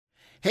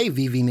Hey,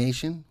 VV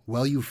Nation.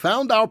 Well, you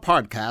found our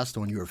podcast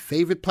on your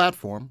favorite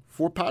platform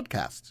for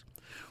podcasts.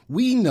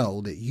 We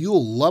know that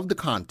you'll love the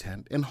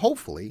content and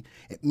hopefully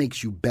it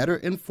makes you better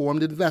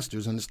informed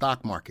investors in the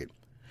stock market.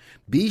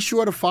 Be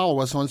sure to follow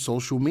us on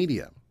social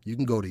media. You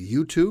can go to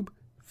YouTube,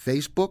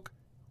 Facebook,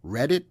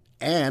 Reddit,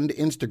 and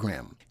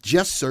Instagram.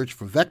 Just search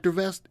for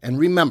VectorVest and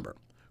remember,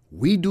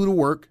 we do the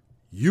work,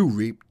 you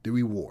reap the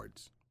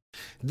rewards.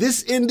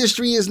 This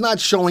industry is not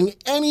showing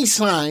any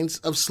signs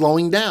of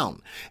slowing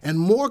down, and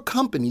more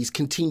companies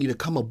continue to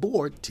come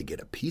aboard to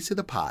get a piece of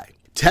the pie.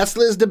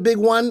 Tesla is the big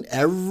one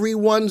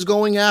everyone's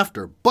going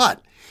after,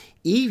 but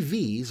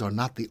EVs are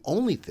not the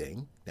only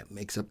thing that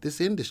makes up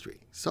this industry.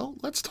 So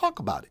let's talk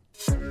about it.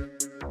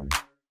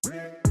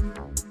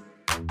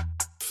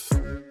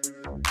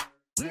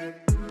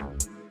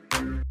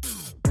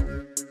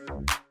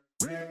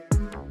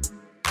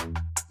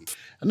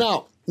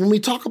 Now, when we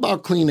talk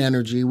about clean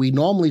energy, we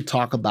normally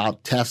talk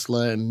about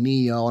Tesla and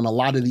NIO and a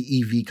lot of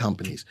the EV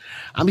companies.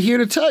 I'm here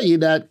to tell you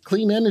that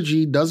clean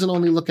energy doesn't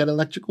only look at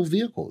electrical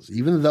vehicles,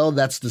 even though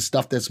that's the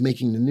stuff that's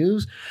making the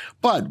news,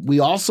 but we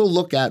also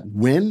look at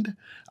wind,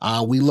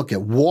 we look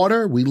at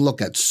water, we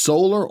look at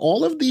solar.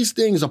 All of these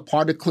things are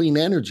part of clean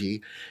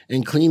energy,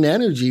 and clean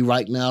energy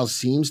right now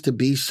seems to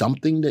be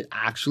something to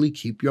actually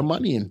keep your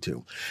money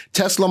into.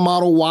 Tesla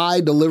Model Y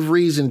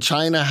deliveries in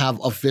China have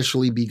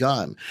officially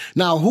begun.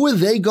 Now, who are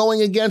they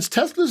going against?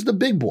 Tesla's the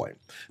big boy,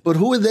 but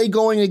who are they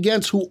going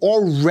against who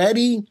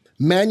already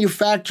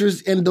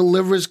manufactures and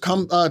delivers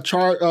cars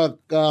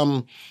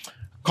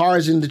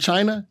into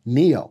China?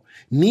 NIO.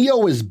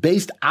 NIO is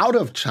based out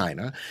of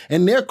China,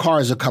 and their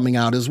cars are coming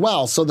out as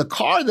well. So the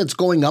car that's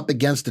going up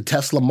against the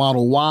Tesla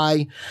Model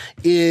Y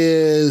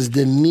is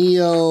the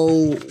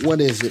NIO,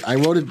 what is it? I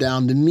wrote it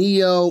down, the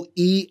NIO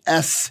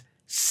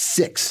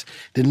ES6.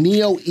 The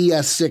NIO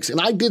ES6. And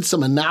I did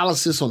some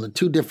analysis on the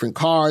two different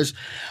cars.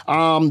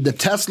 The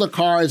Tesla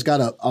car has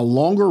got a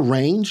longer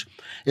range.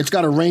 It's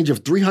got a range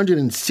of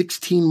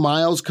 316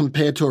 miles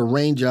compared to a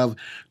range of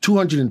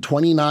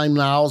 229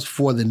 miles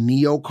for the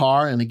NIO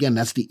car. And again,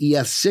 that's the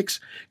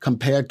ES6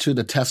 compared to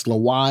the Tesla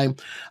Y.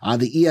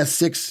 The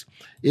ES6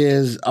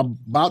 is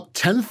about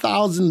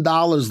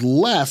 $10,000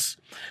 less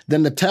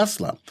than the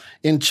Tesla.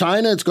 In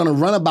China, it's going to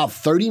run about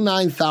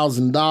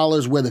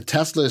 $39,000, where the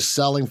Tesla is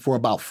selling for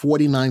about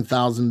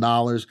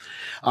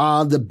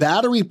 $49,000. The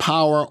battery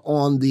power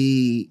on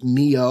the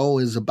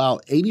NIO is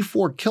about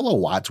 84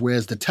 kilowatts,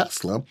 whereas the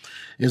Tesla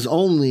is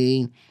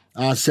only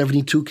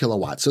 72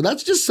 kilowatts. So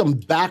that's just some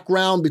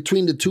background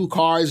between the two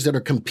cars that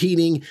are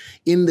competing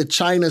in the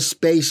China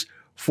space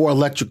for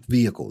electric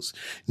vehicles.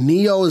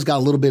 NIO has got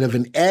a little bit of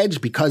an edge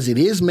because it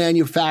is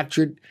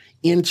manufactured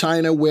in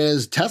China,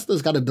 whereas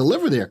Tesla's got to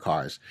deliver their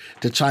cars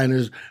to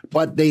China,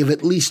 but they've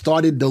at least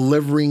started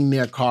delivering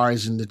their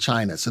cars into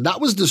China. So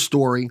that was the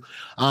story.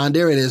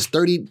 There it is,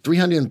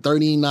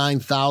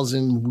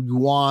 339,000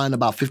 yuan,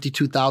 about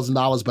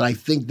 $52,000. But I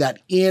think that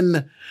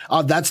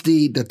that's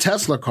the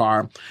Tesla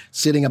car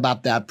sitting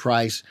about that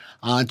price.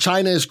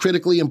 China is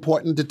critically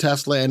important to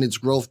Tesla and its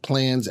growth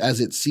plans as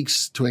it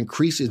seeks to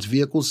increase its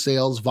vehicle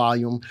sales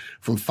volume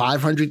from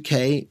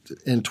 500K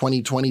in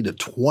 2020 to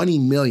 20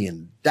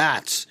 million.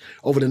 That's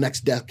over the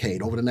next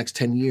decade, over the next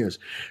 10 years.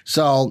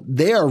 So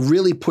they are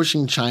really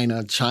pushing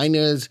China.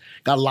 China's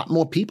got a lot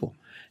more people,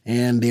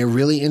 and they're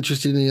really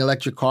interested in the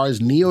electric cars.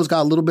 NIO's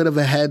got a little bit of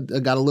a head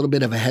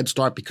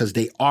start because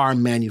they are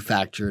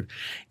manufactured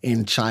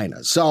in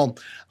China. So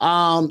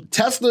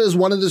Tesla is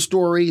one of the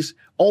stories,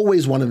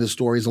 always one of the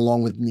stories,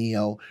 along with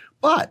NIO.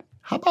 But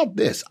how about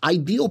this?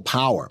 Ideal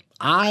Power.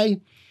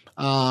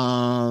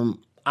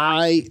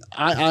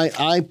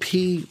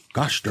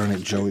 Gosh darn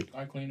it, Joey.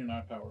 iClean and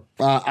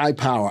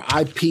iPower.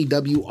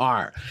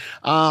 IPWR.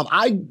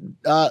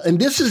 And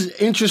this is an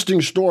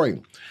interesting story.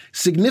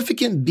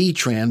 Significant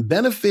DTRAN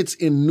benefits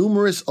in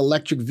numerous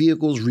electric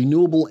vehicles,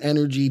 renewable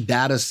energy,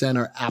 data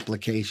center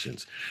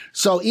applications.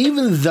 So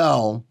even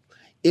though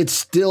it's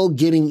still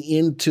getting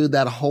into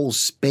that whole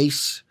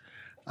space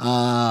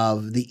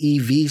of the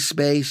EV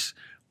space,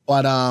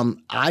 but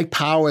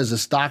iPower is a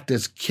stock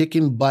that's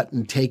kicking butt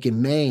and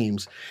taking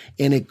names,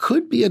 and it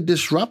could be a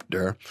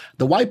disruptor.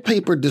 The white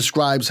paper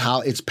describes how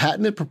its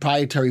patented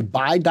proprietary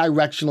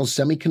bidirectional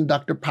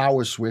semiconductor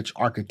power switch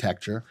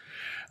architecture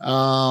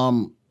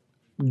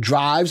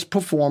drives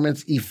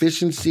performance,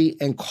 efficiency,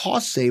 and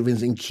cost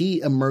savings in key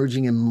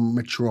emerging and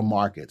mature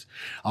markets.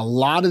 A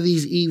lot of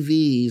these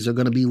EVs are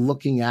going to be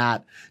looking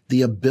at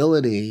the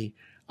ability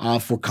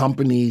for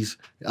companies,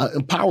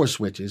 power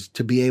switches,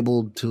 to be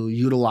able to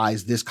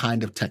utilize this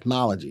kind of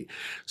technology.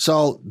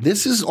 So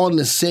this is on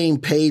the same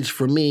page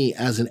for me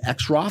as an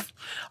XROF,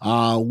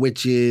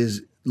 which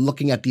is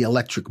looking at the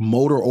electric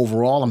motor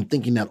overall. I'm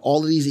thinking that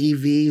all of these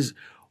EVs,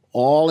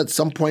 all at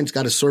some point's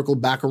got to circle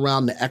back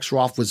around. The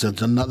XROF was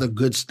another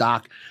good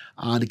stock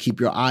to keep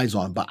your eyes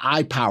on. But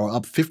iPower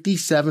up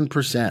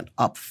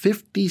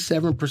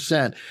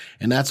 57%.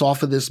 And that's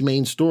off of this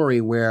main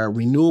story where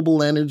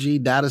renewable energy,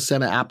 data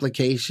center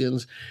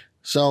applications.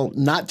 So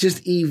not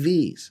just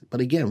EVs, but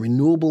again,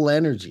 renewable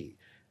energy,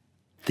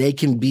 they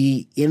can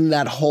be in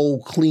that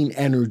whole clean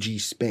energy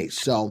space.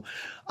 So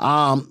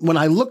when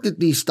I looked at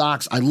these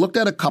stocks, I looked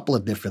at a couple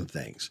of different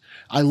things.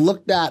 I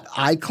looked at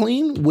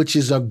iClean, which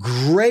is a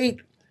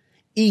great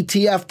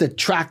ETF to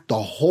track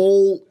the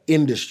whole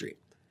industry.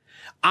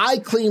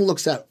 iClean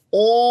looks at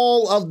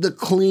all of the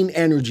clean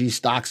energy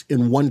stocks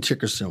in one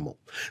ticker symbol.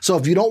 So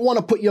if you don't want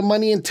to put your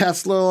money in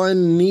Tesla or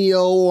in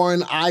NEO or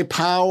in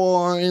iPower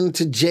or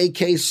into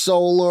JK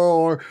Solar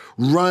or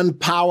Run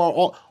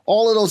Power,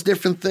 all of those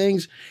different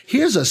things,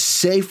 here's a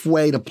safe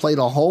way to play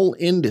the whole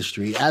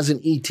industry as an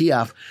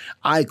ETF,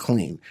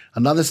 iClean.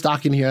 Another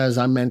stock in here, as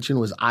I mentioned,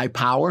 was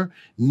iPower.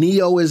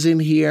 NEO is in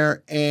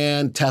here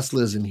and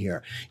Tesla is in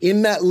here.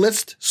 In that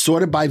list,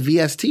 sorted by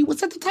VST,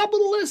 what's at the top of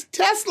the list?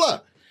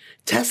 Tesla.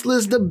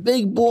 Tesla's the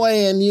big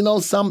boy, and you know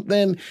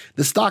something?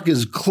 The stock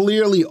is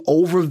clearly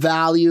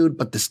overvalued,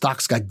 but the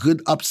stock's got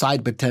good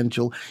upside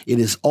potential. It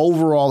is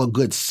overall a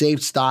good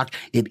safe stock.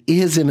 It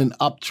is in an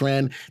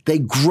uptrend. They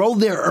grow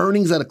their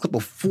earnings at a clip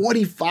of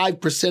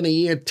 45% a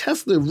year.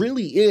 Tesla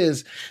really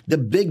is the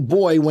big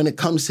boy when it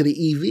comes to the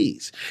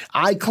EVs.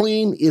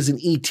 iClean is an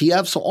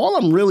ETF, so all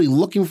I'm really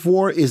looking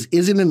for is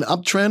it an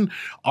uptrend?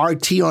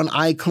 RT on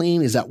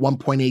iClean is at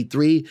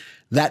 1.83.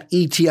 That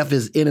ETF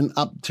is in an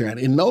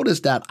uptrend. And notice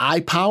that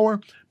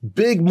iPower,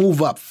 big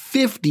move up,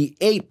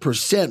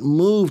 58%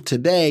 move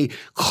today,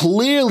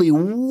 clearly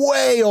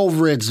way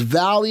over its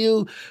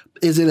value.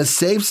 Is it a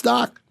safe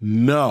stock?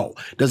 No.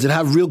 Does it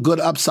have real good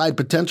upside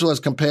potential as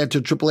compared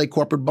to AAA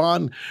corporate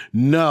bond?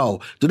 No.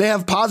 Do they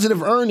have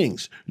positive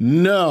earnings?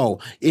 No.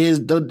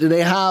 Do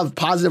they have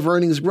positive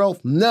earnings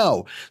growth?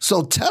 No.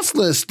 So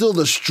Tesla is still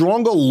the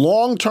stronger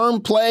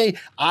long-term play.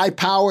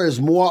 iPower is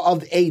more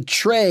of a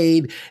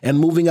trade, and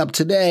moving up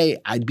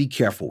today, I'd be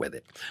careful with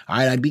it. All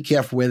right, I'd be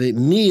careful with it.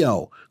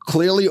 NEO,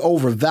 clearly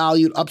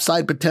overvalued,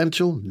 upside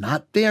potential,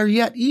 not there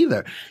yet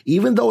either.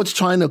 Even though it's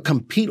trying to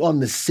compete on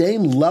the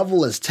same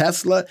level as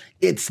Tesla,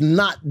 it's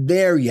not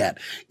there yet.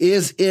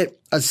 Is it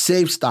a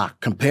safe stock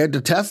compared to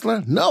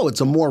Tesla? No,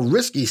 it's a more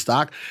risky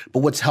stock,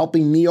 but what's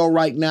helping NEO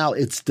right now,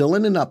 it's still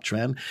in an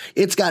uptrend.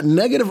 It's got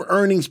negative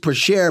earnings per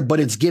share, but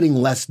it's getting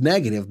less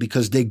negative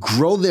because they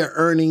grow their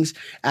earnings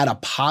at a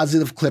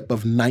positive clip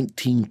of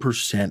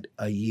 19%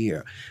 a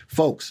year.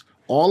 Folks,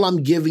 all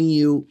I'm giving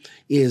you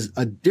is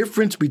a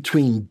difference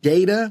between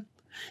data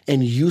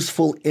and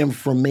useful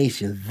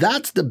information.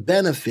 That's the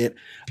benefit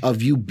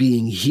of you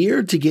being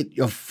here, to get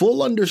your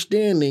full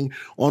understanding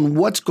on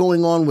what's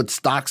going on with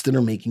stocks that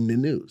are making the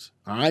news.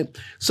 All right.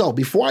 So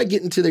before I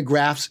get into the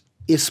graphs,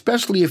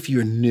 especially if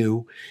you're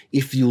new,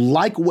 if you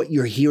like what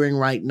you're hearing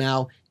right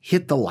now,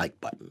 hit the like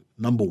button.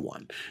 Number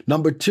one.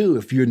 Number two,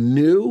 if you're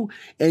new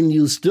and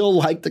you still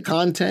like the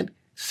content,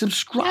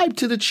 subscribe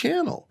to the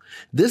channel.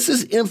 This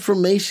is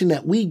information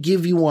that we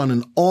give you on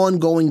an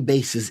ongoing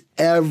basis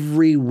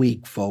every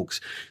week,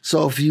 folks.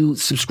 So if you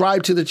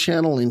subscribe to the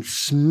channel and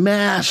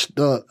smash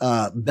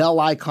the bell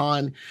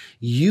icon,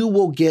 you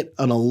will get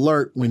an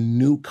alert when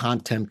new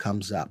content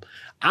comes up.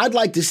 I'd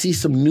like to see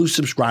some new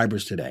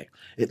subscribers today,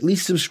 at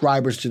least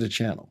subscribers to the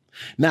channel.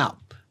 Now,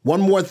 one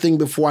more thing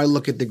before I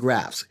look at the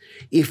graphs.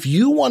 If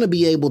you want to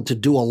be able to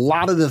do a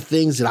lot of the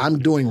things that I'm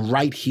doing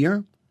right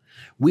here,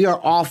 we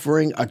are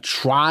offering a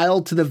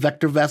trial to the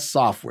VectorVest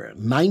software,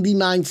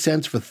 99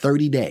 cents for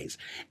 30 days.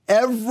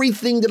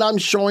 Everything that I'm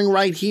showing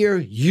right here,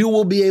 you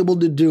will be able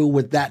to do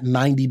with that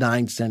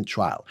 99-cent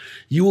trial.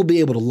 You will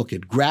be able to look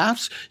at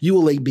graphs. You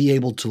will be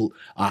able to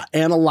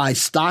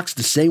analyze stocks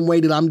the same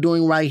way that I'm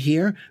doing right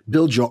here,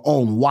 build your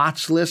own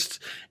watch lists,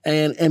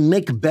 and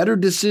make better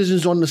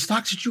decisions on the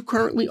stocks that you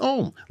currently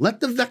own. Let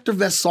the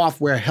VectorVest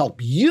software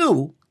help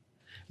you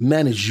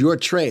manage your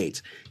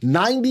trades.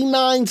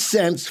 99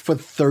 cents for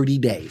 30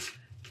 days.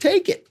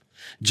 Take it.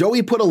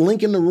 Joey put a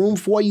link in the room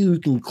for you. You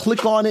can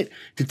click on it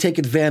to take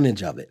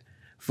advantage of it.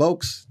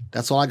 Folks,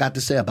 that's all I got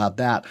to say about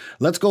that.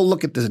 Let's go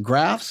look at the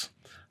graphs.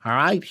 All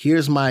right,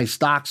 here's my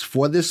stocks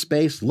for this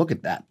space. Look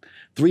at that.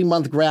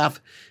 3-month graph.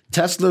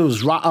 Tesla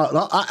was,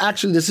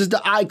 actually, this is the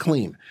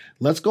iClean.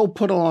 Let's go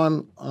put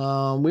on,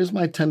 where's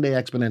my 10-day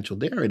exponential?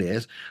 There it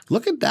is.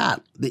 Look at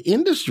that. The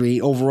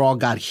industry overall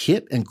got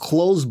hit and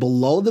closed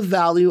below the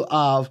value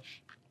of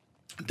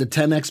the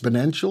 10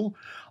 exponential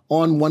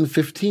on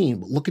 115.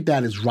 But look at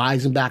that, it's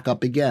rising back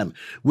up again.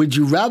 Would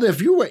you rather,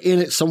 if you were in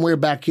it somewhere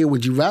back here,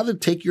 would you rather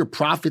take your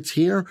profits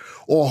here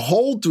or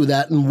hold through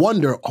that and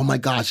wonder, oh my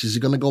gosh, is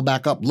it going to go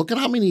back up? Look at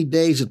how many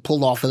days it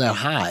pulled off of that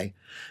high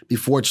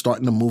before it's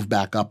starting to move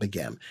back up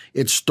again.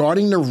 It's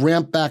starting to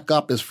ramp back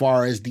up as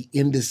far as the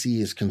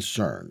indice is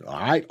concerned. All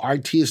right,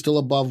 RT is still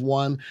above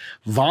 1.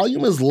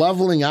 Volume is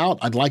leveling out.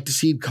 I'd like to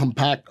see it come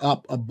back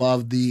up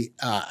above the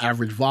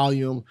average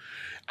volume.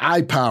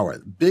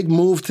 iPower, big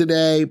move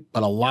today,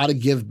 but a lot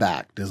of give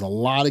back. There's a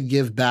lot of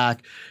give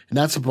back, and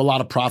that's a lot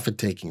of profit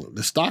taking.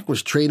 The stock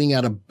was trading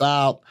at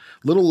about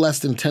a little less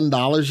than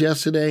 $10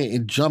 yesterday.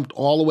 It jumped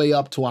all the way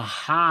up to a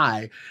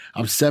high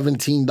of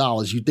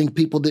 $17. You think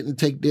people didn't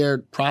take their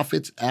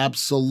profits?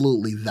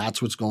 Absolutely.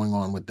 That's what's going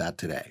on with that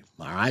today.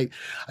 All right.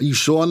 Are you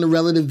sure on the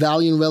relative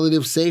value and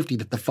relative safety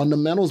that the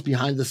fundamentals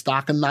behind the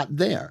stock are not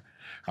there?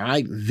 All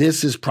right,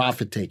 this is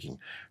profit taking.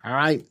 All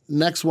right,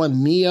 next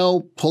one,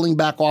 NEO pulling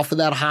back off of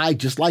that high,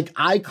 just like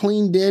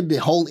ICLN did, the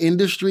whole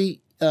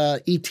industry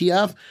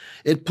ETF.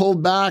 It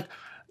pulled back.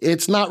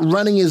 It's not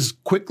running as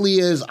quickly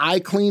as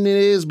ICLN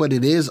is, but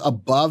it is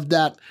above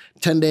that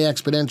 10-day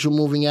exponential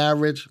moving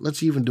average.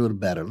 Let's even do it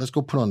better. Let's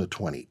go put on the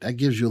 20. That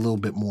gives you a little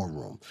bit more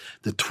room.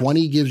 The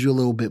 20 gives you a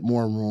little bit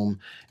more room.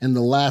 And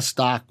the last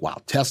stock, wow,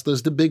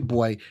 Tesla's the big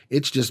boy.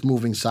 It's just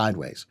moving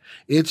sideways.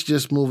 It's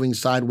just moving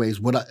sideways.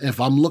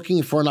 If I'm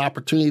looking for an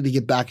opportunity to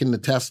get back into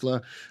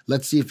Tesla,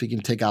 let's see if we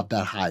can take out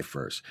that high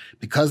first.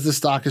 Because the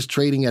stock is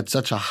trading at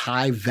such a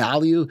high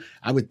value,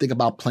 I would think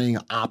about playing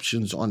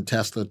options on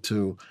Tesla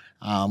to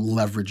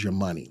leverage your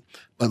money.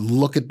 But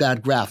look at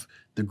that graph.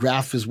 The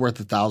graph is worth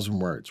 1,000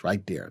 words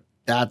right there.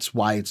 That's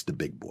why it's the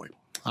big boy.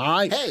 All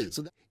right. Hey,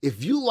 so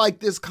if you like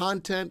this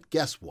content,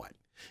 guess what?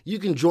 You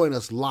can join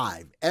us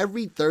live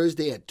every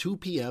Thursday at 2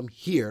 p.m.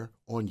 here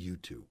on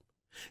YouTube.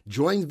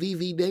 Join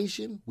VV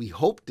Nation. We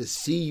hope to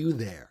see you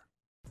there.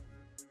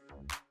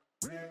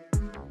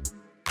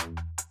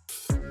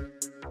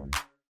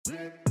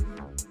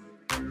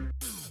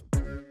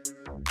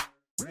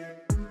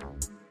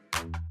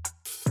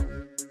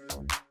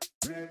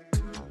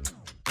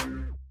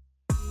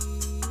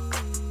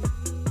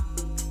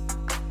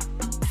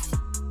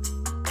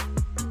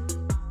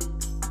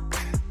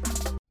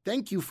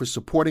 Thank you for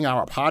supporting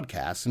our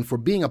podcast and for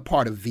being a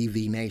part of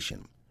VV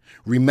Nation.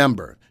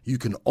 Remember, you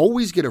can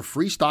always get a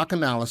free stock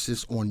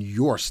analysis on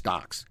your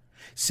stocks.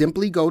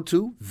 Simply go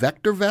to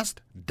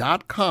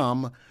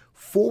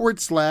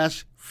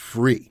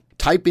vectorvest.com/free.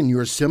 Type in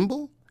your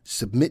symbol,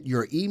 submit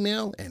your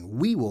email, and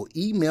we will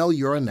email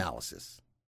your analysis.